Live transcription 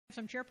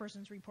some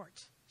chairperson's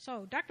reports.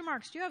 So, Dr.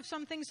 Marks, do you have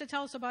some things to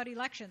tell us about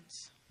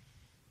elections?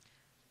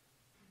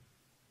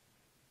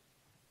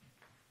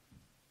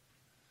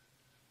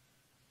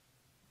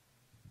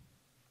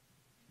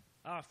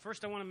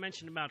 First, I want to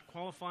mention about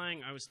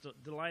qualifying. I was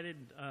delighted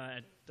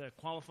at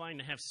qualifying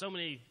to have so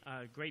many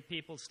great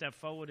people step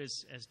forward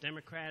as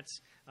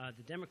Democrats.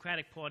 The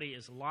Democratic Party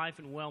is alive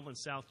and well in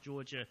South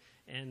Georgia,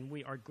 and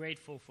we are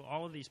grateful for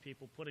all of these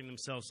people putting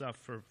themselves up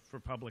for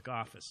public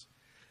office.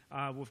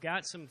 We've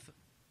got some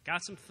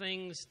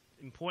things,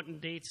 important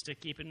dates to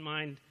keep in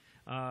mind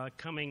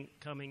coming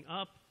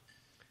up.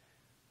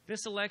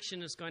 This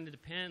election is going to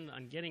depend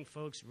on getting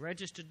folks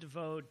registered to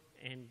vote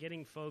and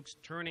getting folks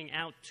turning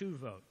out to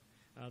vote.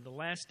 The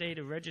last day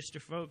to register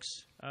folks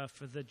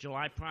for the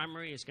July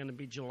primary is going to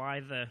be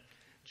July the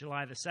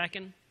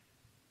 2nd.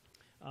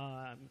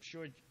 I'm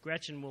sure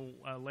Gretchen will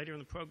later in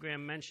the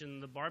program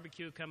mention the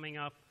barbecue coming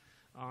up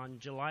on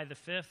July the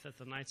 5th at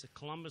the Knights of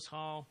Columbus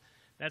Hall.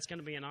 That's going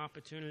to be an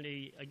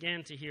opportunity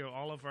again to hear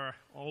all of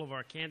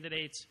our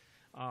candidates,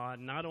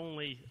 not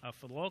only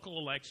for the local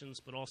elections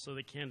but also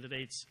the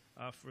candidates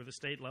for the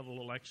state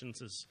level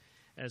elections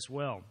as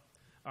well.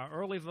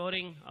 Early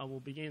voting will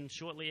begin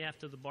shortly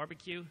after the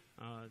barbecue.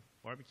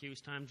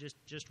 Barbecue's time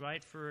just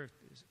right for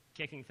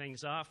kicking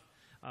things off.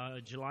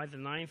 July the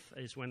 9th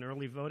is when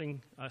early voting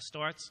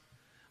starts.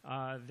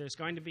 There's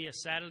going to be a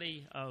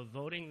Saturday of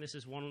voting. This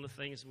is one of the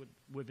things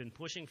we've been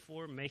pushing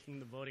for, making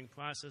the voting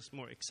process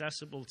more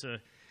accessible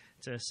to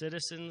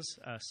citizens.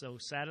 So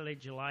Saturday,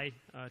 July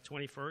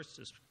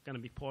 21st is going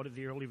to be part of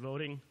the early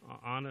voting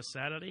on a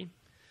Saturday.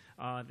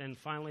 Then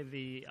finally,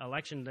 the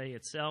election day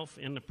itself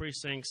in the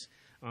precincts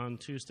on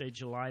Tuesday,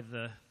 July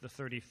the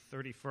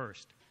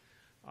 31st.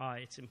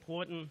 It's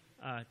important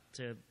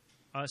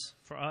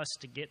for us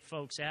to get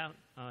folks out,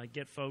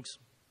 get folks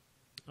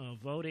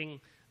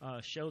voting,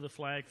 show the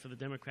flag for the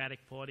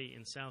Democratic Party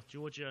in South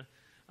Georgia,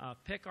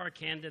 pick our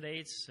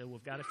candidates. So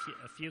we've got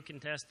a few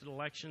contested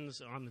elections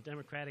on the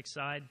Democratic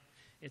side.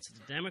 It's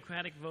the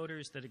Democratic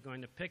voters that are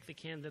going to pick the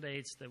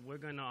candidates that we're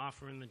going to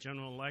offer in the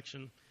general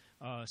election.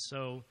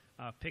 So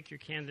pick your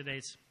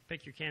candidates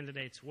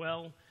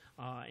well.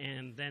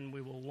 And then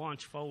we will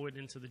launch forward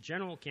into the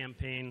general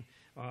campaign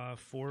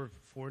for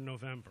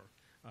November.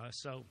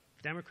 So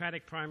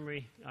Democratic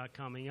primary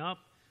coming up,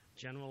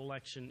 general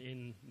election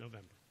in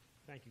November.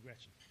 Thank you,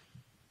 Gretchen.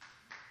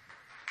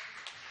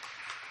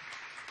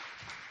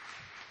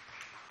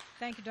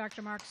 Thank you,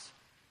 Dr. Marks.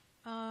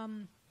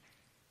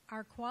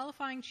 Our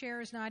qualifying chair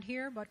is not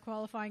here, but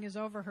qualifying is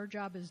over. Her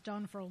job is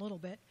done for a little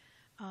bit.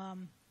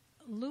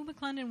 Lou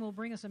McClendon will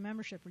bring us a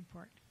membership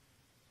report.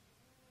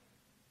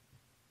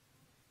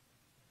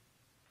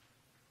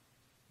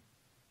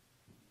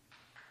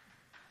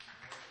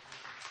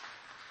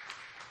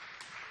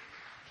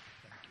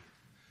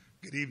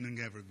 Good evening,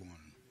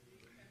 everyone.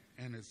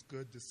 And it's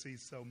good to see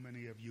so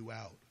many of you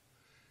out.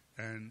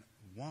 And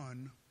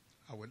one,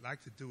 I would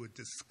like to do a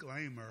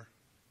disclaimer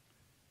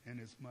in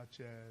as much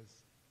as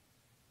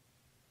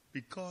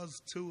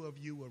because two of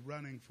you are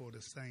running for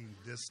the same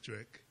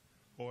district,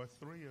 or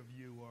three of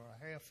you, or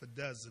a half a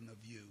dozen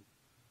of you,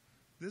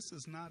 this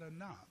is not a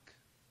knock.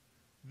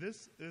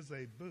 This is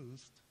a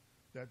boost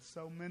that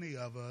so many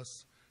of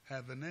us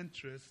have an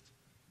interest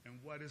in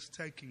what is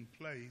taking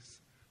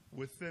place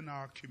within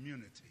our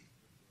community.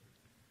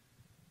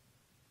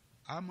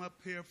 I'm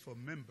up here for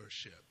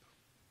membership.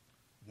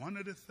 One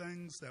of the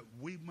things that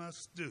we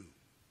must do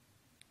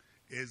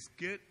is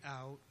get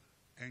out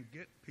and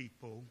get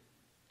people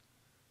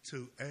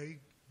to, A,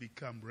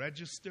 become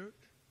registered,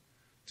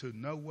 to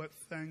know what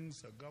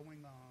things are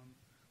going on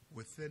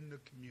within the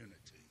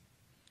community.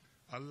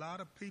 A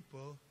lot of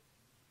people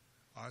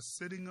are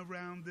sitting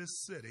around this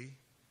city,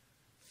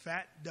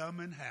 fat, dumb,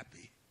 and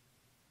happy.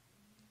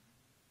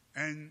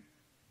 And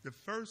the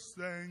first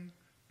thing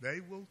they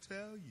will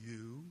tell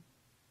you,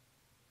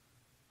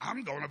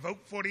 I'm going to vote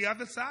for the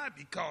other side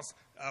because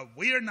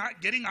we are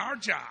not getting our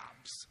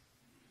jobs.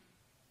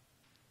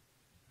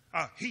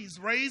 He's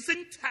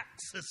raising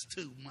taxes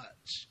too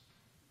much.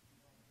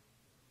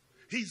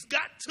 He's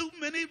got too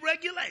many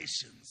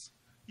regulations.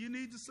 You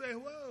need to say,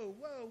 whoa,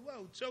 whoa,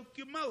 whoa, choke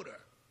your motor.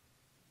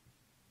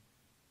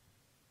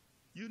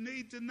 You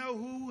need to know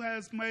who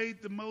has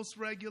made the most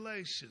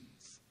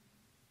regulations,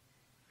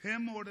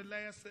 him or the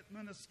last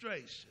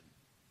administration.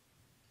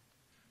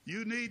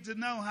 You need to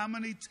know how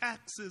many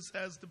taxes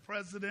has the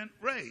president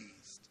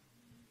raised.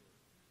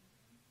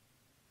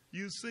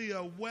 You see,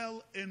 a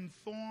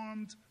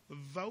well-informed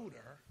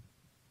voter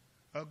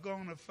are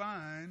going to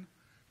find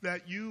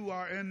that you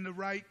are in the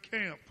right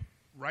camp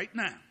right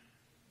now.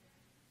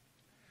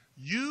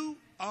 You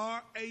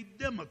are a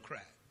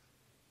Democrat.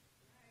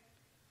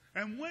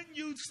 And when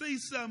you see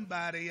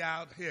somebody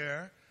out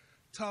here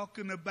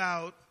talking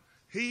about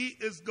he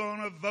is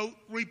going to vote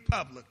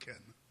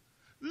Republican,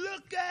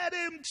 look at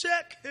him,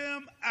 check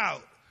him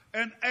out,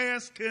 and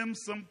ask him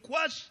some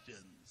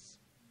questions.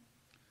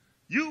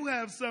 You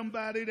have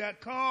somebody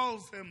that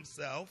calls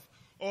himself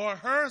or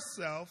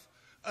herself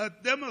a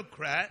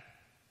Democrat,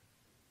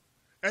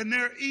 And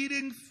they're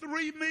eating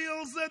 3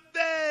 meals a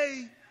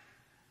day.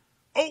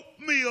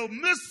 Oatmeal,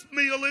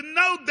 missmeal, and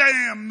no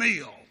damn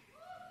meal.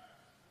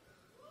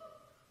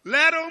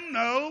 Let them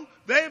know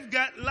they've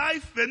got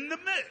life in the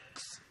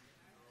mix.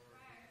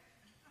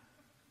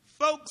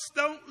 Folks,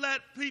 don't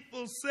let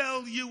people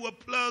sell you a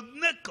plug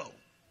nickel.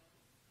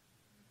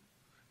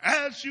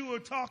 As you are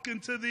talking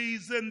to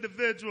these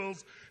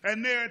individuals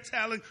and they're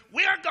telling,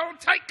 we're going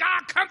to take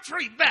our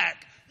country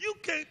back. You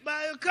can't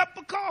buy a cup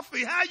of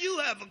coffee. How you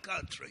have a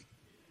country?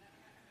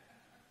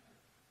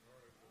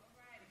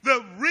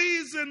 The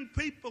reason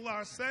people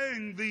are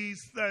saying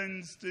these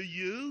things to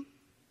you,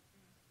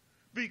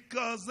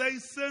 because they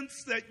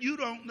sense that you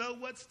don't know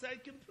what's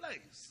taking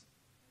place.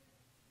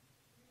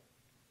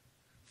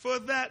 For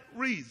that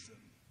reason,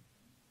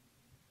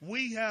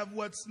 we have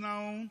what's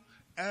known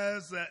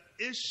as an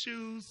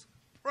issues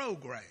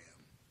program.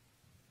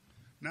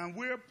 Now,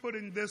 we're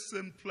putting this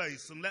in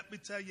place, and let me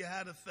tell you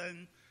how the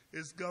thing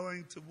is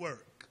going to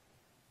work.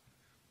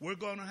 We're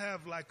going to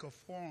have like a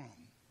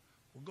forum.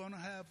 We're going to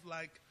have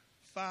like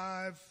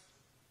 5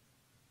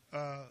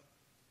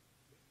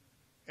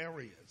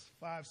 areas,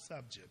 5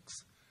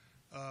 subjects.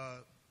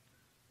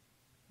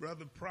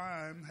 Brother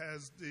Prime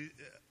has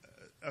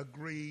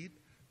agreed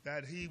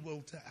that he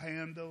will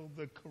handle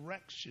the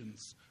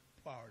corrections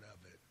part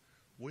of it.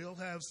 We'll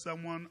have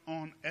someone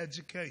on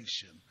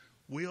education.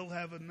 We'll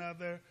have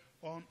another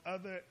on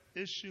other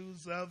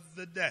issues of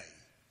the day.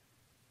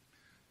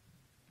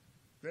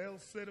 They'll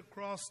sit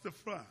across the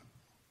front.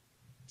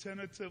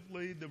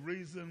 Tentatively, the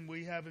reason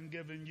we haven't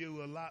given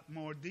you a lot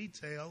more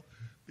detail,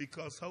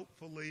 because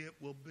hopefully it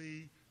will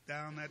be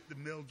down at the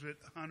Mildred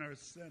Hunter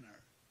Center.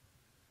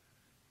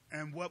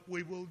 And what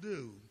we will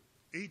do,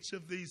 each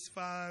of these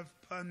 5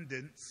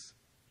 pundits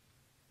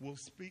will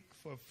speak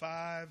for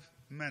 5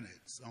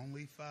 minutes,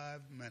 only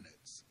 5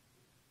 minutes.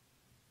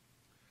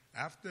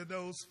 After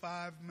those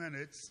 5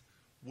 minutes,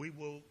 we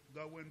will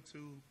go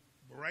into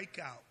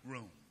breakout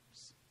rooms.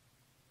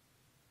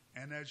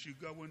 And as you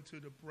go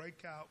into the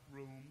breakout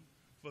room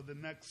for the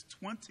next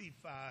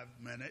 25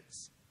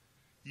 minutes,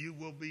 you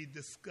will be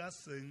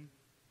discussing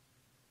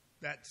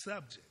that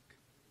subject.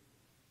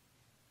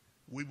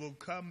 We will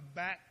come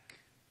back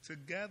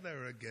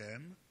together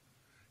again,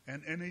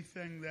 and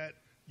anything that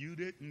you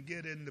didn't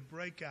get in the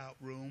breakout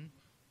room,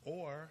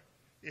 or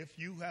if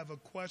you have a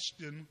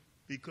question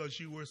because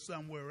you were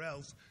somewhere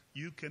else,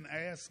 you can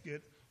ask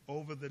it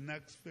over the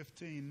next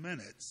 15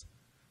 minutes,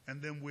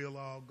 and then we'll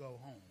all go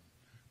home.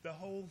 The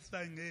whole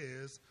thing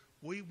is,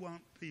 we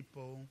want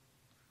people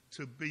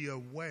to be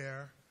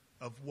aware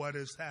of what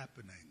is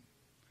happening.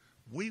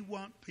 We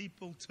want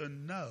people to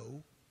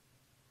know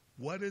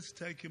what is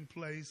taking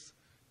place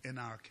in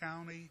our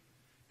county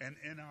and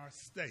in our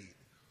state.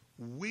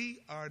 We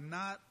are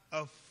not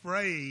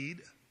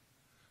afraid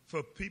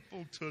for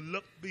people to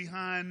look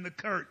behind the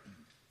curtain.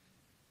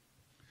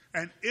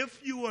 And if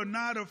you are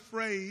not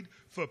afraid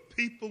for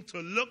people to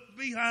look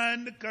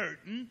behind the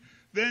curtain,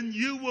 then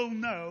you will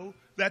know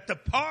that the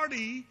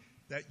party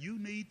that you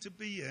need to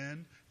be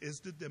in is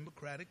the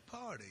Democratic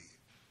Party.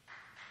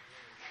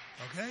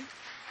 Okay?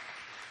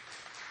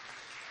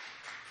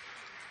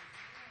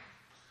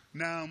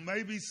 Now,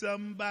 maybe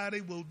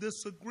somebody will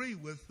disagree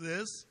with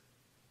this,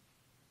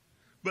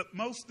 but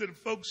most of the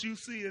folks you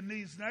see in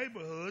these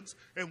neighborhoods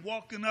and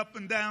walking up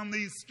and down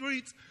these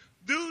streets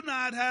do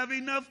not have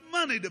enough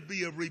money to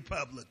be a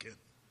Republican.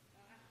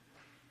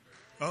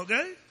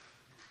 Okay?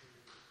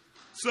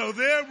 So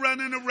they're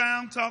running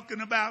around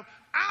talking about,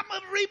 I'm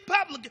a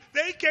Republican.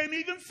 They can't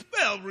even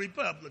spell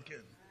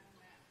Republican.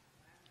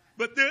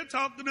 But they're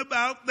talking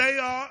about they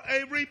are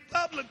a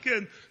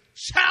Republican.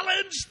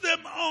 Challenge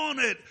them on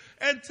it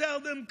and tell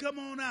them, come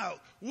on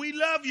out. We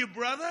love you,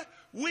 brother.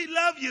 We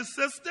love you,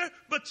 sister,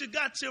 but you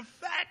got your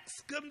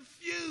facts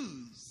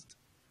confused.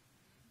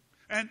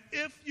 And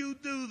if you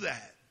do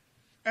that,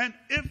 and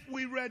if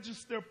we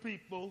register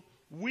people,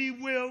 we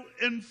will,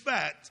 in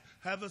fact,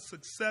 have a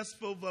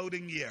successful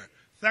voting year.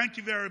 Thank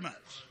you very much.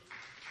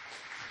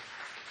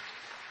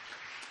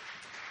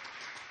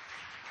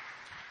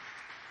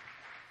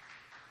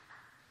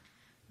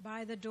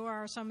 By the door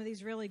are some of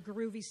these really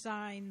groovy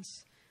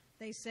signs.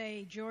 They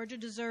say, Georgia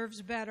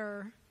deserves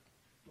better.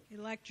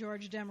 Elect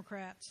Georgia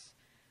Democrats.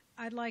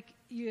 I'd like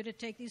you to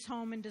take these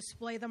home and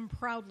display them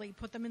proudly.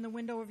 Put them in the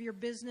window of your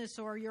business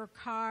or your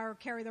car.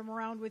 Carry them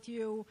around with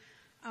you.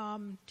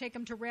 Take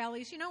them to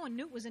rallies. You know, when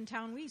Newt was in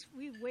town, we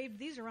waved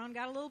these around,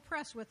 got a little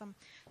press with them.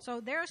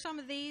 So there are some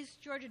of these.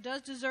 Georgia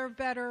does deserve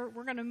better.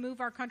 We're going to move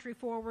our country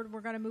forward.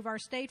 We're going to move our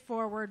state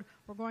forward.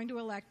 We're going to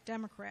elect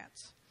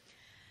Democrats.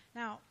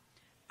 Now,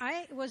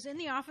 I was in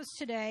the office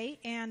today,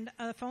 and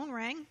the phone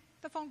rang.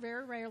 The phone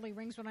very rarely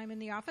rings when I'm in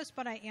the office,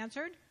 but I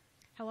answered.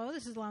 Hello,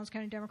 this is the Lowndes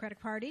County Democratic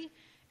Party.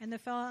 And the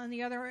fellow on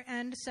the other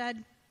end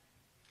said,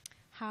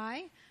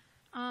 hi.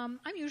 I'm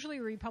usually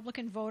a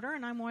Republican voter,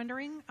 and I'm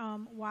wondering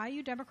why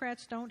you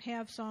Democrats don't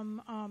have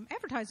some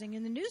advertising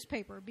in the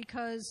newspaper,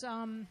 because,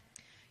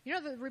 You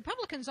know, the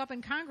Republicans up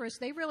in Congress,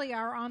 they really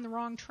are on the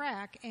wrong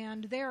track,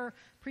 and they're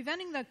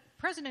preventing the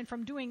president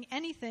from doing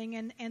anything,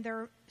 and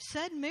their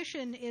said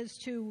mission is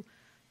to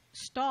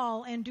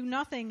stall and do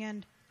nothing,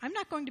 and I'm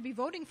not going to be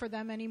voting for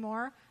them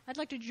anymore. I'd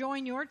like to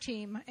join your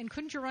team, and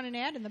couldn't you run an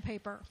ad in the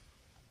paper?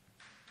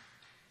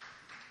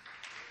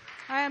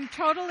 I am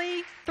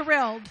totally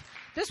thrilled.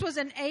 This was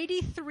an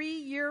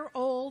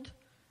 83-year-old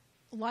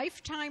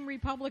lifetime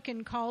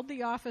Republican called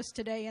the office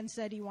today and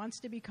said he wants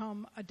to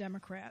become a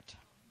Democrat.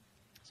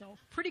 So,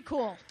 pretty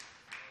cool.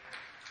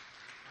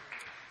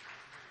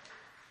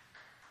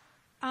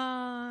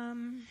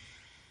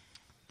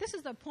 This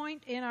is the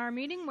point in our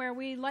meeting where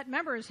we let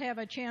members have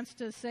a chance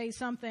to say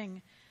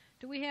something.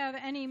 Do we have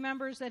any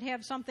members that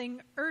have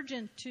something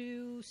urgent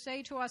to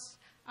say to us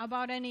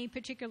about any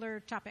particular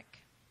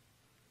topic?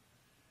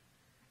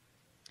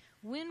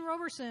 Wynn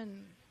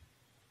Roberson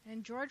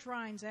and George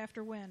Rhines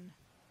after Wynn.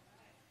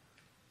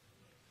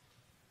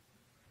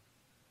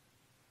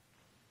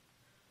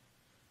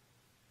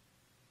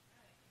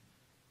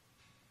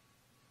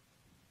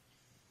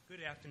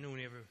 Good afternoon,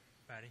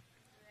 everybody.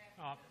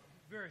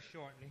 Very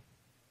shortly,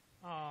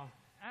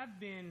 I've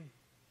been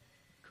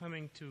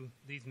coming to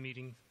these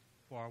meetings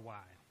for a while.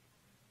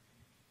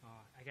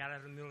 I got out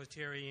of the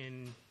military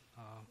in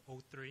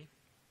 2003,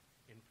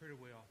 and pretty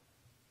well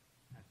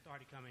I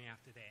started coming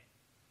after that.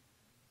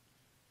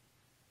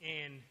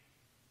 And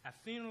I've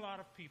seen a lot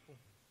of people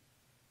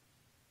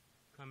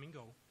come and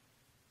go,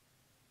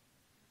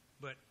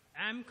 but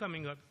I'm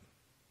coming up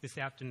this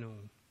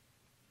afternoon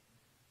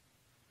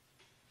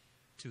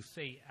to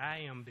say I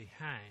am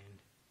behind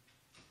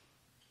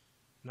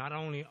not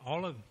only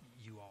all of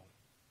you all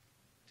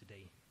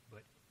today,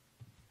 but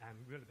I'm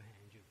really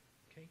behind you,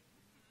 okay?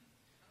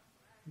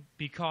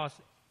 Because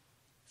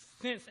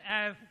since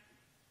I've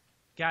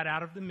got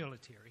out of the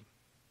military,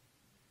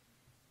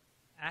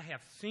 I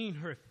have seen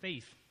her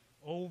face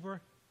over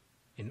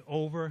and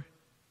over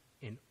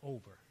and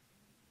over.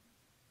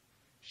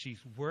 She's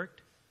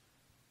worked,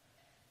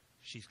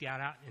 she's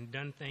got out and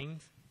done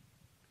things,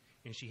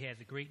 and she has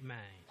a great mind.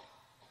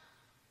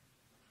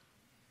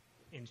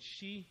 And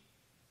she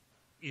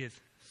is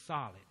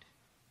solid.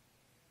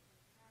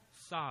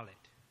 Solid.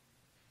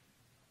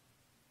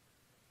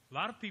 A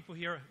lot of people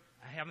here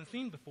I haven't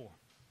seen before.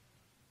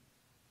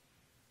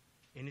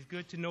 And it's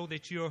good to know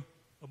that you're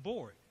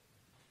aboard.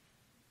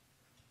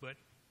 But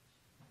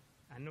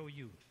I know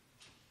you.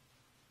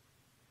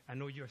 I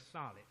know you're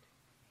solid.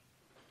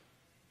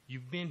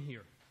 You've been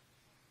here.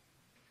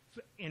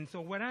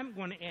 So what I'm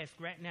going to ask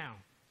right now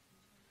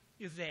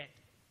is that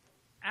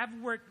I've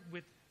worked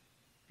with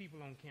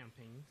people on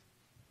campaigns,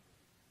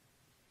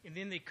 and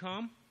then they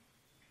come.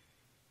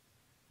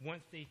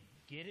 Once they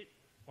get it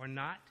or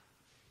not,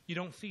 you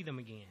don't see them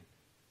again.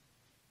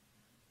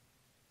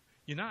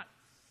 You're not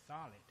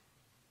solid.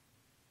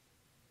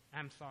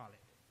 I'm solid.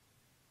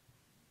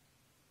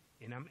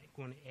 And I'm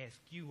going to ask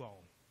you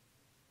all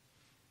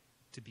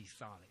to be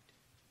solid.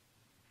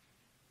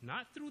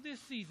 Not through this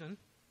season,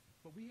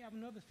 but we have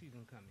another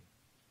season coming.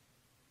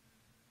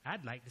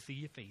 I'd like to see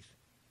your face.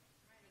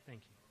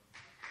 Thank you.